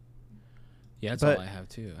Ultimate. Yeah, that's but- all I have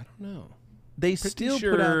too. I don't know. They Pretty still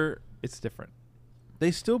sure put out it's different.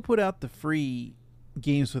 the free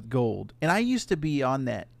games with gold. And I used to be on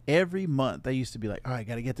that every month. I used to be like, all right,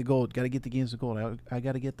 got to get the gold, got to get the games with gold. I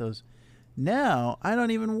got to get those. Now, I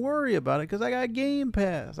don't even worry about it because I got Game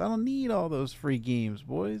Pass. I don't need all those free games,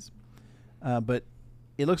 boys. But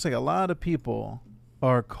it looks like a lot of people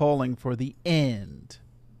are calling for the end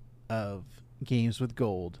of games with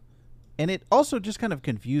gold. And it also just kind of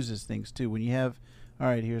confuses things too. When you have, all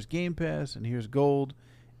right, here's Game Pass and here's gold,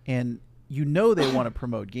 and you know they want to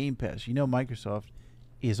promote Game Pass. You know Microsoft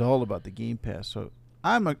is all about the Game Pass. So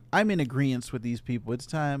I'm in agreement with these people. It's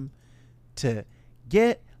time to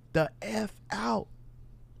get the F out.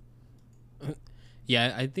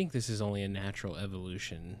 Yeah, I think this is only a natural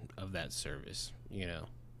evolution of that service. You know,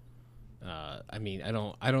 I mean,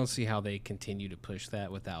 I don't see how they continue to push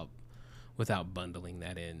that without bundling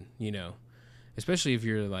that in. You know, especially if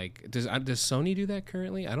you're like, does Sony do that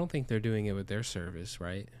currently? I don't think they're doing it with their service,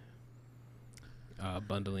 right?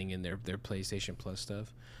 Bundling in their PlayStation Plus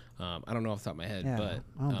stuff. I don't know off the top of my head, Yeah, but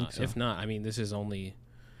I don't think so. if not, I mean, this is only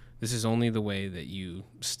the way that you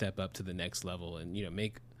step up to the next level and, you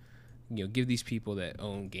know, give these people that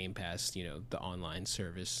own Game Pass, you know, the online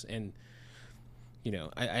service. And, you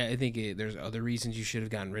know, I think there's other reasons you should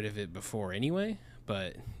have gotten rid of it before anyway,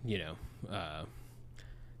 but, you know,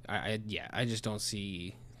 I just don't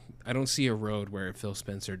see a road where Phil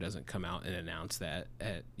Spencer doesn't come out and announce that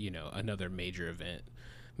at, you know, another major event,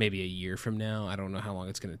 maybe a year from now. I don't know how long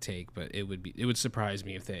it's going to take, but it would surprise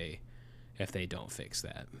me if they don't fix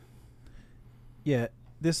that. Yeah,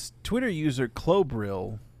 this Twitter user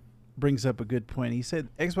Clobril brings up a good point. He said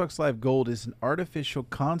Xbox Live Gold is an artificial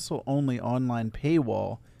console-only online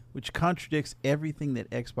paywall, which contradicts everything that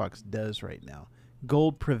Xbox does right now.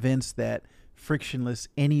 Gold prevents that frictionless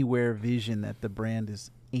anywhere vision that the brand is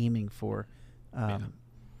aiming for.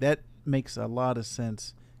 That makes a lot of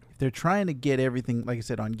sense. If they're trying to get everything, like I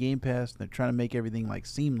said, on Game Pass, they're trying to make everything like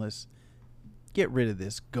seamless, get rid of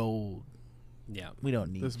this gold. Yeah. We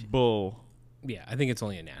don't need This you. bull. Yeah, I think it's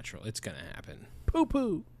only a natural. It's going to happen.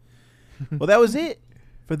 Poo-poo. Well, that was it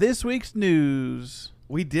for this week's news.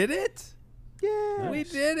 We did it. Yeah. We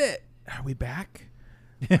did it. Are we back?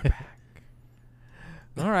 We're back.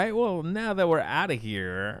 All right. Well, now that we're out of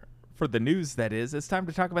here for the news, that is, it's time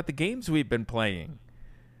to talk about the games we've been playing.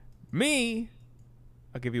 Me,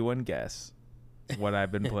 I'll give you one guess what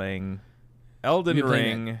I've been playing. Elden You've been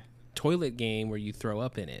playing Ring. Toilet game where you throw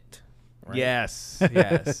up in it. Right? Yes,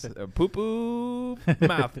 yes. A poo-poo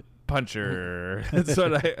mouth puncher. That's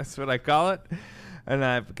what I call it. And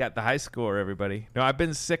I've got the high score, everybody. No, I've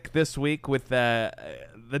been sick this week with the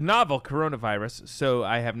novel coronavirus, so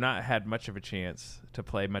I have not had much of a chance to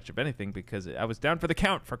play much of anything because I was down for the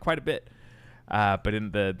count for quite a bit. But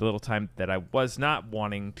in the little time that I was not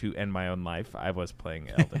wanting to end my own life, I was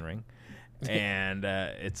playing Elden Ring. And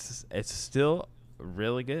it's still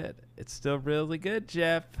really good. It's still really good,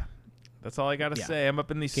 Jeff. That's all I got to say. I'm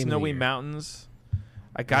up in these Game of the snowy year. mountains.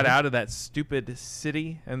 I got out of that stupid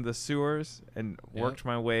city and the sewers and worked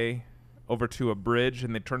my way over to a bridge,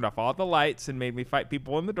 and they turned off all the lights and made me fight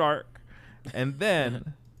people in the dark. And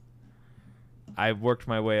then I worked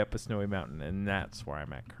my way up a snowy mountain, and that's where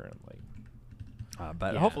I'm at currently.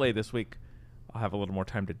 But hopefully this week I'll have a little more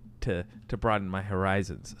time to broaden my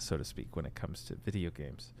horizons, so to speak, when it comes to video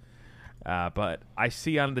games. But I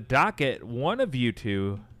see on the docket one of you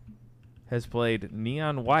two has played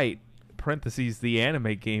Neon White, parentheses, the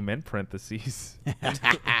anime game, end parentheses.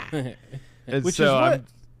 And Which so is what? I'm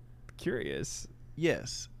curious.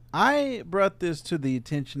 Yes. I brought this to the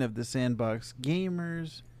attention of the Sandbox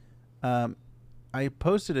gamers. I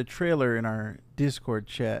posted a trailer in our Discord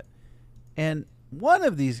chat, and one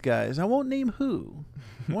of these guys, I won't name who,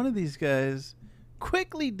 one of these guys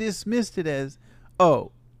quickly dismissed it as,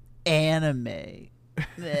 oh, anime.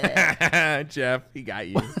 Jeff, he got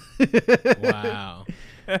you. Wow.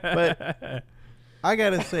 But I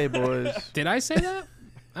got to say, boys, Did I say that?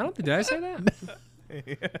 I don't think. Did I say that?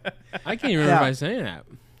 I can't even remember Yeah. if I saying that.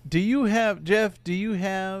 do you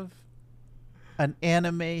have an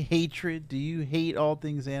anime hatred? Do you hate all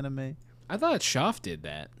things anime? I thought Schaff did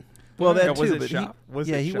that. Well, Yeah, that was too. it But Shop? Was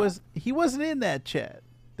yeah, it he Shop? was. He wasn't in that chat.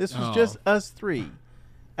 This was Oh. just us three.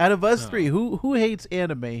 Out of us Oh. three, who hates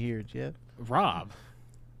anime here, Jeff? Rob.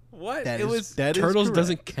 What? That it is- was. that is Turtles correct.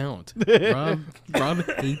 doesn't count. Rob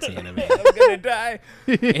hates anime. I'm gonna die.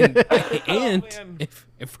 And man.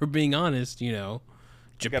 if we're being honest, you know,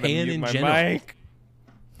 Gotta Japan mute in my general. mic.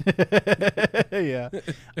 Yeah,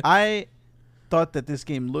 I thought that this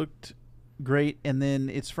game looked great, and then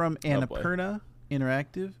it's from boy. Annapurna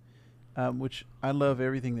Interactive, which I love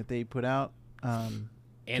everything that they put out.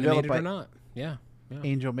 Animated by or not. Yeah.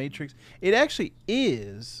 Angel Matrix. It actually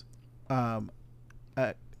is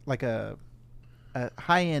like a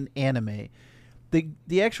high-end anime.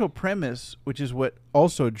 The actual premise, which is what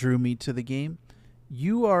also drew me to the game,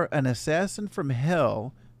 you are an assassin from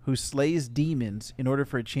hell who slays demons in order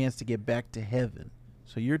for a chance to get back to heaven.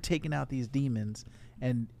 So you're taking out these demons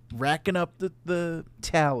and racking up the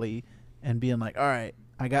tally and being like, all right,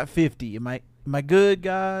 I got 50. Am I good,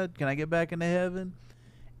 God? Can I get back into heaven?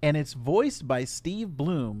 And it's voiced by Steve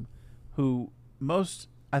Bloom, who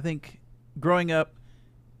I think, growing up,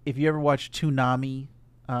 if you ever watched Toonami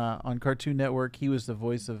on Cartoon Network, he was the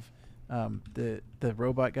voice of the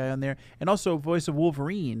robot guy on there, and also voice of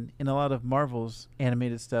Wolverine in a lot of Marvel's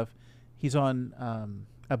animated stuff. He's on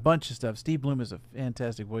a bunch of stuff. Steve Bloom is a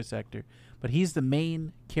fantastic voice actor, but he's the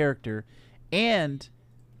main character. And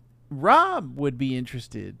Rob would be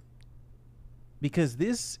interested because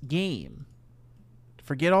this game,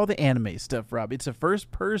 forget all the anime stuff, Rob. It's a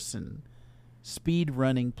first-person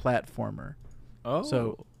speed-running platformer. Oh.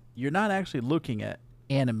 So you're not actually looking at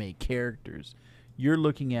anime characters. You're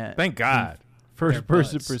looking at Thank God.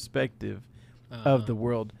 first-person butts. perspective of the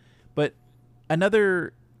world. But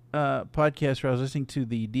another podcast where I was listening to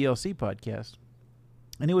the DLC podcast,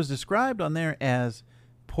 and it was described on there as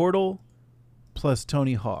Portal plus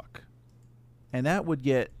Tony Hawk. And that would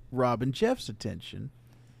get Rob and Jeff's attention.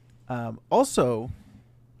 Also,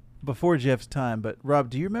 before Jeff's time, but Rob,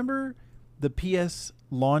 do you remember the PS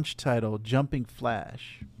launch title, Jumping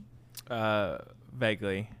Flash?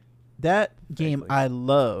 Vaguely. That game Vaguely. I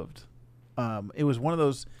loved. It was one of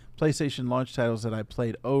those PlayStation launch titles that I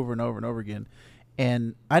played over and over and over again.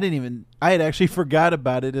 And I had actually forgot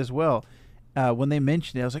about it as well. When they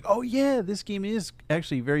mentioned it, I was like, oh yeah, this game is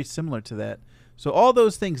actually very similar to that. So all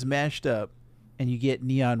those things mashed up, and you get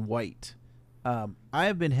Neon White. I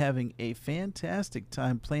have been having a fantastic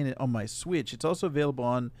time playing it on my Switch. It's also available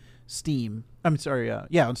on Steam. I'm sorry,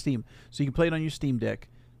 on Steam. So you can play it on your Steam Deck.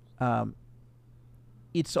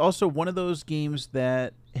 It's also one of those games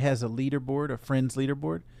that has a leaderboard, a friends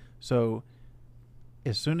leaderboard. So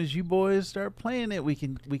as soon as you boys start playing it, we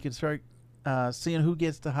can start seeing who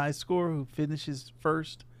gets the high score, who finishes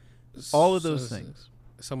first, all of those things.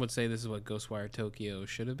 Some would say this is what Ghostwire Tokyo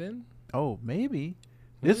should have been. Oh, maybe.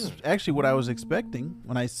 This is actually what I was expecting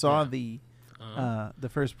when I saw the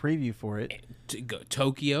first preview for it.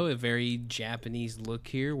 Tokyo, a very Japanese look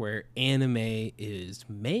here, where anime is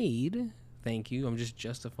made. Thank you. I'm just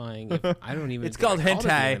justifying. I don't even. It's called I called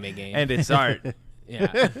it an hentai, anime game. and it's art.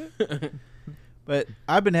 Yeah. But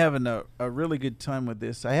I've been having a really good time with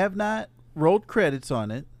this. I have not rolled credits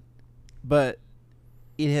on it, but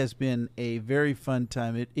it has been a very fun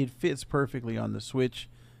time. It fits perfectly on the Switch,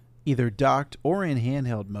 either docked or in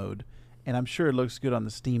handheld mode, and I'm sure it looks good on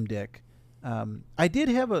the Steam Deck. I did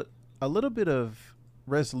have a little bit of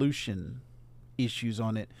resolution issues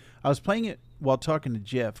on it. I was playing it while talking to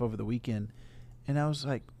Jeff over the weekend, and I was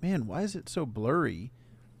like, man, why is it so blurry?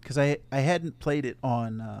 Because I hadn't played it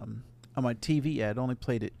on my TV. I had only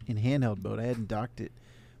played it in handheld mode. I hadn't docked it.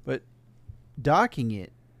 But docking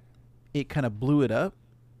it kind of blew it up,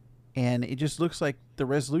 and it just looks like the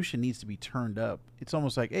resolution needs to be turned up. It's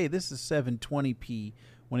almost like, hey, this is 720p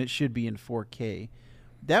when it should be in 4K.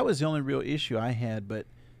 That was the only real issue I had, but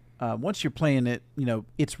once you're playing it,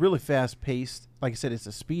 it's really fast-paced. Like I said, it's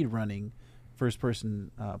a speed-running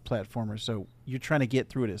first-person platformer, so you're trying to get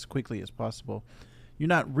through it as quickly as possible. You're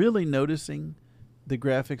not really noticing the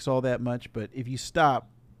graphics all that much, but if you stop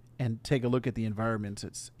and take a look at the environments,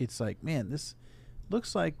 it's like, man, this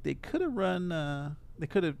looks like they could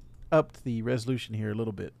have upped the resolution here a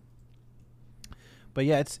little bit. But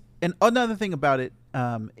yeah, and another thing about it,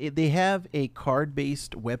 they have a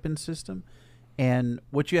card-based weapon system, and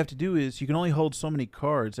what you have to do is you can only hold so many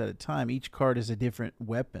cards at a time. Each card is a different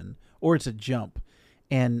weapon, or it's a jump.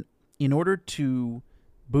 And in order to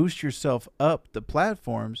boost yourself up the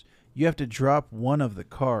platforms, you have to drop one of the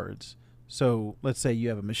cards. So let's say you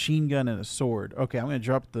have a machine gun and a sword. Okay, I'm going to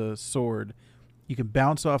drop the sword. You can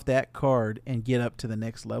bounce off that card and get up to the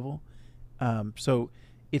next level. So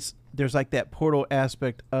there's like that Portal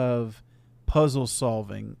aspect of puzzle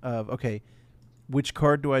solving of, okay, which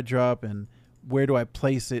card do I drop and where do I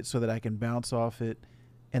place it so that I can bounce off it?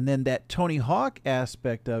 And then that Tony Hawk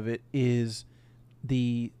aspect of it is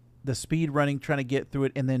the speed running, trying to get through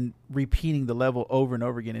it, and then repeating the level over and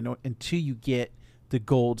over again until you get the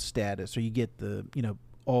gold status, or you get the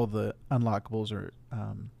all the unlockables, or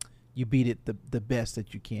you beat it the best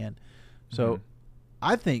that you can. So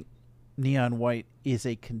I think Neon White is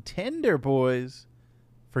a contender, boys,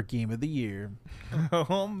 for Game of the Year.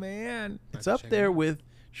 Oh man, It's up there with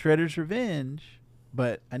Shredder's Revenge,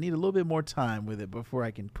 but I need a little bit more time with it before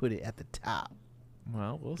I can put it at the top.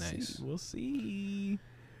 well, we'll Nice. see. We'll see.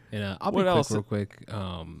 And I'll be What quick, else? real quick.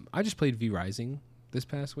 I just played V Rising this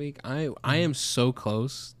past week. I am so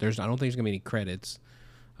close. I don't think there's gonna be any credits,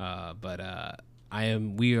 but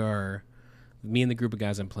we are me and the group of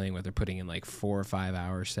guys I'm playing with are putting in like 4 or 5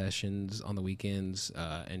 hour sessions on the weekends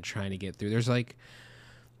and trying to get through.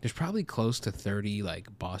 There's probably close to 30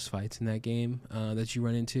 like boss fights in that game that you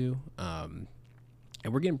run into. And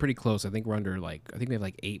we're getting pretty close. I think we're under I think we have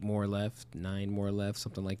like 8 more left, 9 more left,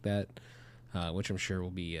 something like that, which I'm sure will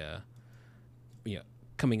be,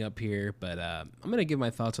 coming up here. But I'm going to give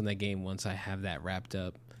my thoughts on that game once I have that wrapped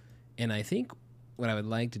up. And I think what I would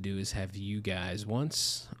like to do is have you guys,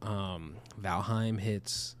 once Valheim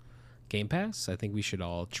hits Game Pass, I think we should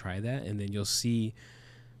all try that. And then you'll see,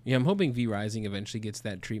 I'm hoping V Rising eventually gets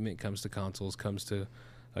that treatment, comes to consoles, comes to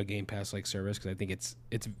a Game Pass like service, because I think it's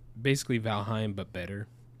basically Valheim but better.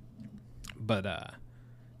 But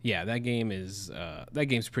yeah, that game's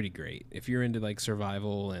pretty great. If you're into like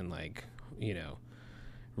survival and like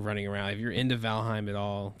running around, if you're into Valheim at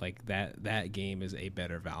all, like that game is a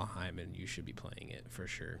better Valheim, and you should be playing it for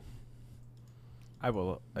sure. I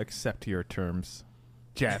will accept your terms,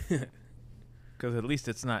 Jeff, because at least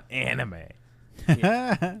it's not anime.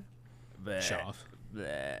 Shoff.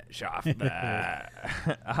 Shoff.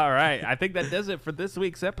 All right. I think that does it for this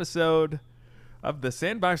week's episode of the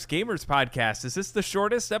Sandbox Gamers podcast. Is this the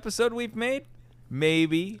shortest episode we've made?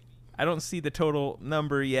 Maybe. I don't see the total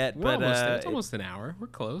number yet, but it's almost an hour. We're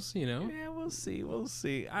close, Yeah, we'll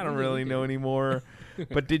see. I don't really know anymore.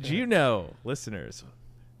 But did you know, listeners,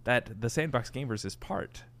 that the Sandbox Gamers is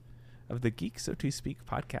part of the Geek So To Speak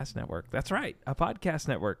podcast network? That's right, a podcast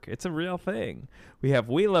network. It's a real thing. We have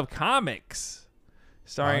We Love Comics,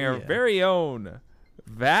 starring our very own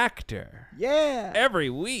Vactor. Yeah. Every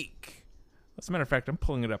week. As a matter of fact, I'm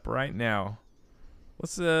pulling it up right now.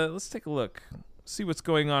 Let's take a look. See what's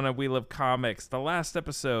going on at We Love Comics. The last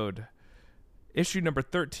episode, issue number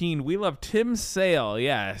 13. We love Tim Sale.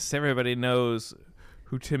 Yes, everybody knows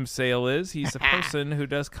who Tim Sale is. He's a person who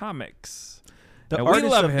does comics. The and artist we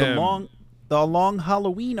love of him. the long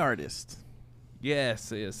Halloween artist. Yes.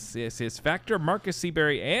 Vactor, Marcus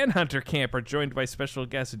Seabury, and Hunter Camp are joined by special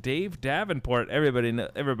guest Dave Davenport. Everybody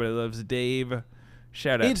loves Dave.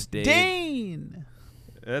 Shout out It's to Dave. Dane.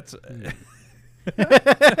 That's.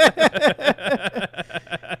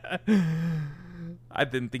 I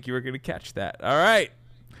didn't think you were going to catch that. All right.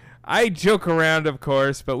 I joke around, of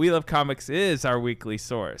course, but We Love Comics is our weekly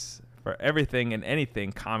source for everything and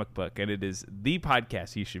anything comic book, and it is the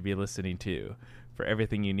podcast you should be listening to for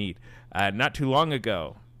everything you need. Not too long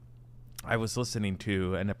ago, I was listening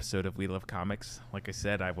to an episode of We Love Comics. Like I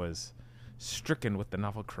said, I was stricken with the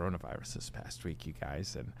novel coronavirus this past week, you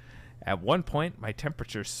guys, and at one point, my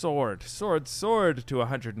temperature soared to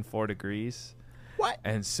 104 degrees. What?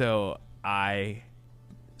 And so I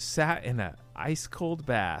sat in a ice-cold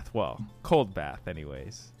bath. Well, cold bath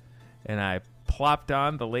anyways. And I plopped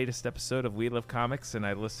on the latest episode of We Love Comics, and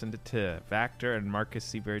I listened to Vactor and Marcus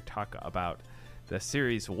Seabury talk about the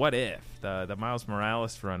series What If, the Miles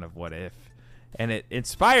Morales run of What If. And it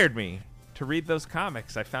inspired me to read those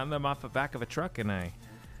comics. I found them off the back of a truck, and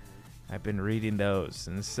I've been reading those,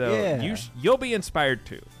 and so you'll be inspired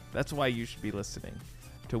too. That's why you should be listening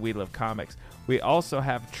to We Love Comics. We also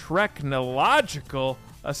have Treknological,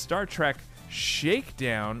 a Star Trek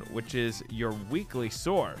shakedown, which is your weekly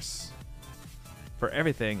source for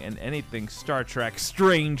everything and anything Star Trek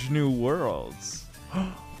Strange New Worlds.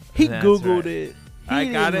 He That's Googled right. it. I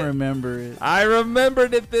got didn't it. remember it. I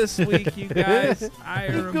remembered it this week, you guys. I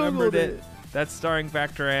remembered Googled it. That's starring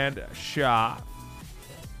Vactor and Shaw.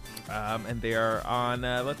 And they are on,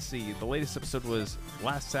 let's see, the latest episode was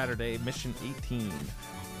last Saturday, Mission 18,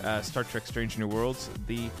 Star Trek Strange New Worlds,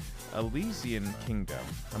 the Elysian Kingdom.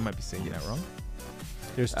 I might be saying that wrong.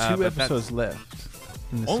 There's but 2 that's episodes left.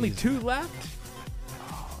 in the Only season. 2 left?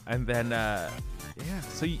 Oh, and then,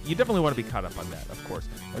 so you definitely want to be caught up on that, of course.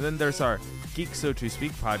 And then there's our Geek So To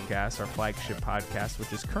Speak podcast, our flagship podcast,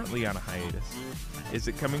 which is currently on a hiatus. Is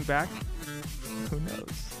it coming back? Who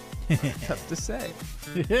knows? Tough to say.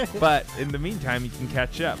 But in the meantime, you can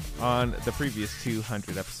catch up on the previous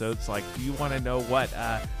 200 episodes. Like, do you want to know what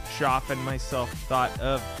Shoff and myself thought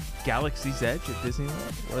of Galaxy's Edge at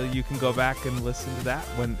Disneyland? Well, you can go back and listen to that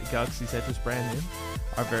when Galaxy's Edge was brand new,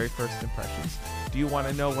 our very first impressions. Do you want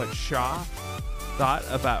to know what Shoff thought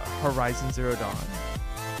about Horizon Zero Dawn?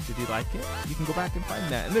 Did he like it? You can go back and find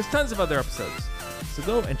that. And there's tons of other episodes. So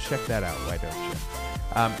go and check that out, why don't you?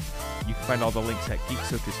 You can find all the links at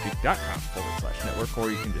geeksotospeak.com/network,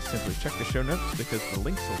 or you can just simply check the show notes because the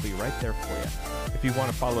links will be right there for you. If you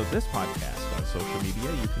want to follow this podcast on social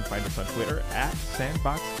media, you can find us on Twitter at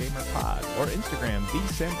SandboxGamerPod or Instagram,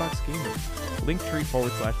 TheSandboxGamers.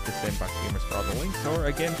 Linktree/TheSandboxGamers for all the links, or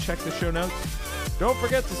again, check the show notes. Don't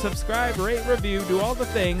forget to subscribe, rate, review, do all the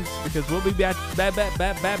things because we'll be back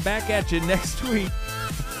at you next week.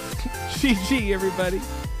 GG, everybody.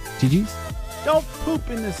 GG's. Don't poop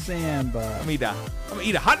in the sandbox. I'm gonna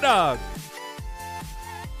eat a hot dog.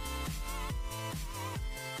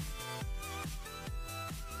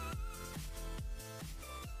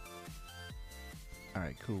 All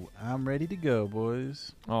right, cool. I'm ready to go,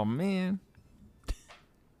 boys. Oh man.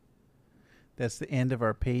 That's the end of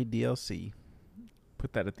our paid DLC.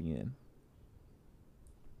 Put that at the end.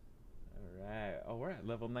 All right. Oh, we're at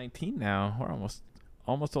level 19 now. We're almost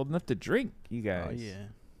old enough to drink, you guys. Oh, yeah.